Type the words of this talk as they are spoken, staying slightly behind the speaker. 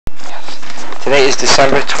Today is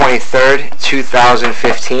December 23rd,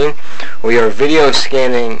 2015. We are video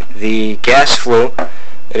scanning the gas flue.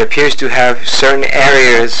 It appears to have certain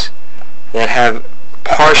areas that have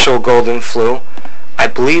partial golden flue. I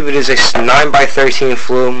believe it is a 9x13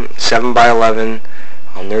 flue, 7x11.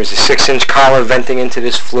 There is a 6-inch collar venting into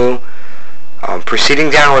this flue. Proceeding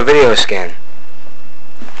down with video scan.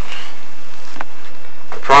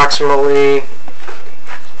 Approximately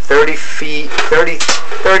 33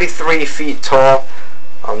 feet tall.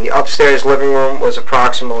 The upstairs living room was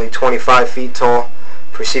approximately 25 feet tall.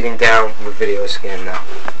 Proceeding down with video scan now.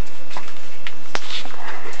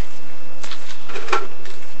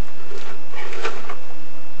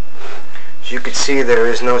 As you can see, there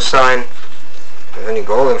is no sign of any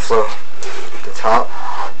golden flue at the top.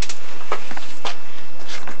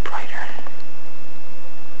 Brighter.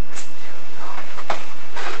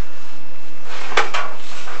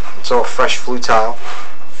 It's all fresh flue tile.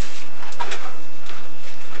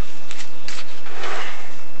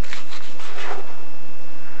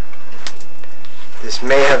 This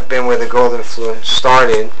may have been where the golden flue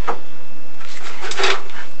started.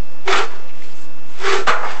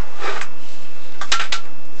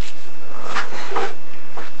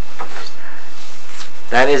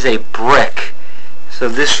 That is a brick. So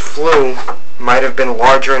this flue might have been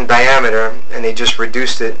larger in diameter and they just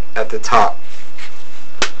reduced it at the top.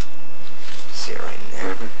 See it right in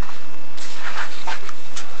there.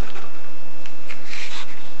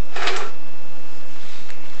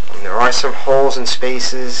 And there are some holes and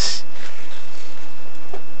spaces.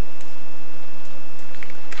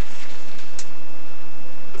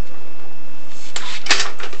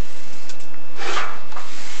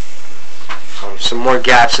 Some more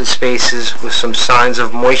gaps and spaces with some signs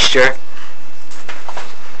of moisture.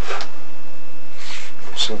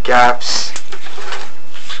 Some gaps.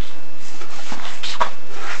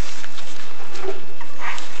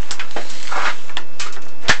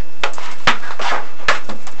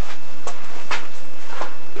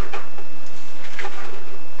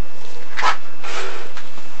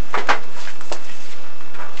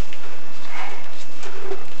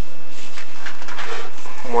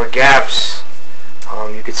 More gaps.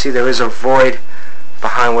 You can see there is a void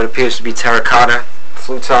behind what appears to be terracotta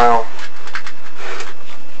flue tile.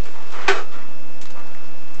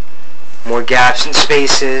 More gaps and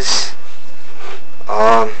spaces.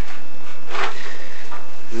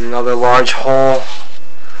 Another large hole.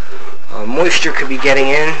 Moisture could be getting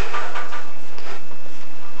in.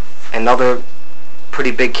 Another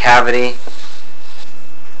pretty big cavity.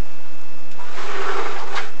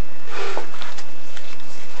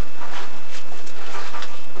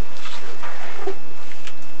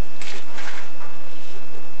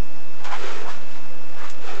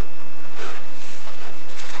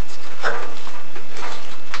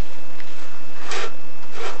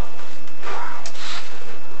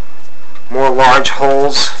 More large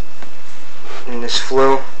holes in this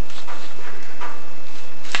flue.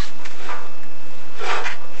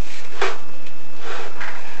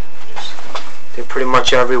 They're pretty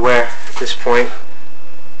much everywhere at this point.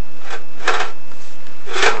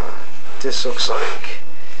 This looks like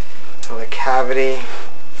another cavity.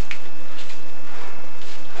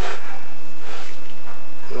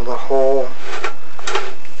 Another hole.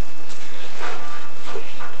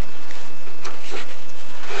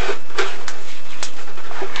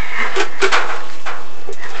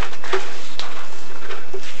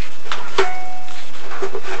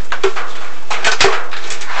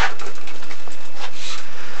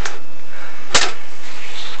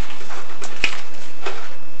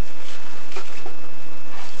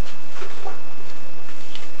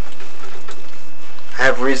 I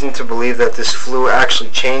have reason to believe that this flue actually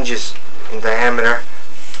changes in diameter.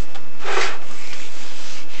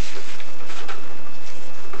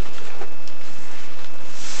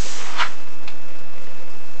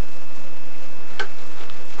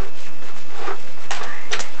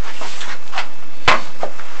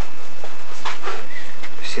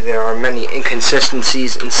 You see, there are many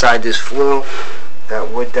inconsistencies inside this flue that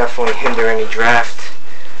would definitely hinder any draft.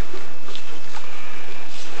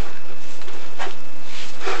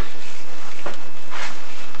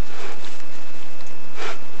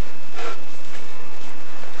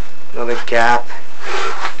 Another gap.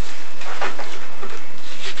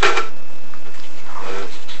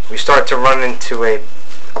 We start to run into a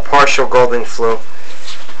partial golden flue.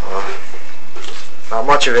 Not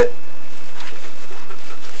much of it.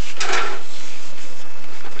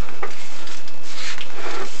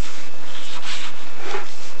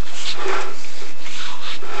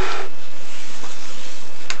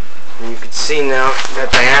 And you can see now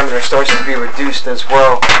that diameter starts to be reduced as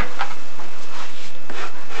well.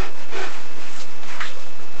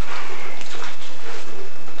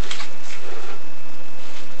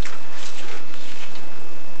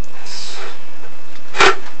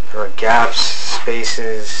 gaps,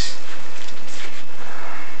 spaces,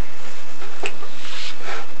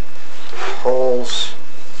 holes.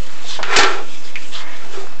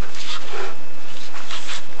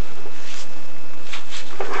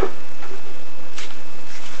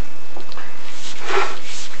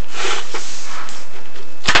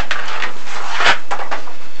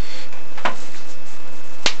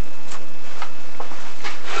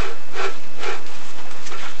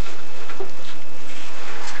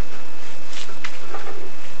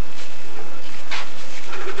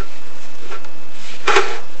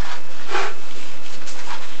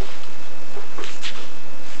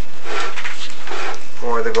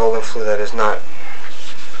 Or the golden flue that is not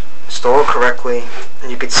installed correctly.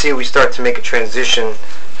 And you can see we start to make a transition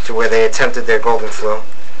to where they attempted their golden flue.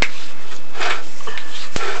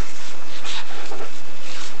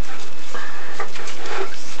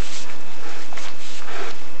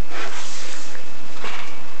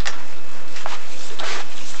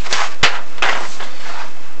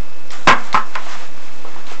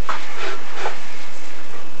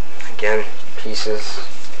 Again, pieces.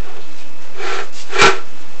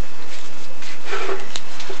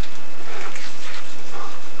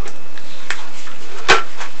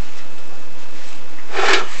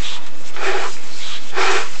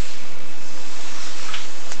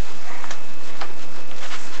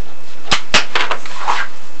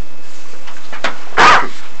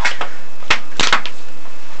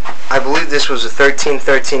 I believe this was a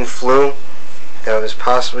 1313 flue that was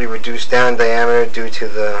possibly reduced down in diameter due to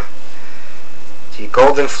the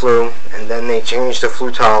golden flue, and then they changed the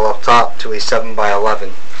flue tile up top to a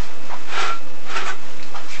 7x11.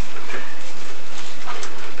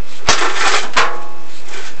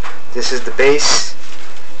 This is the base.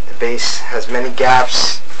 The base has many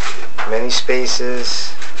gaps, many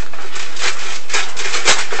spaces.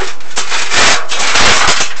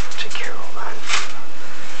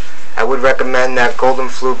 I would recommend that golden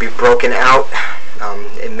flue be broken out.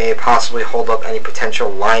 It may possibly hold up any potential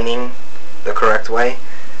lining the correct way.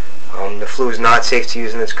 The flue is not safe to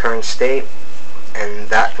use in its current state. And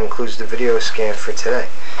that concludes the video scan for today.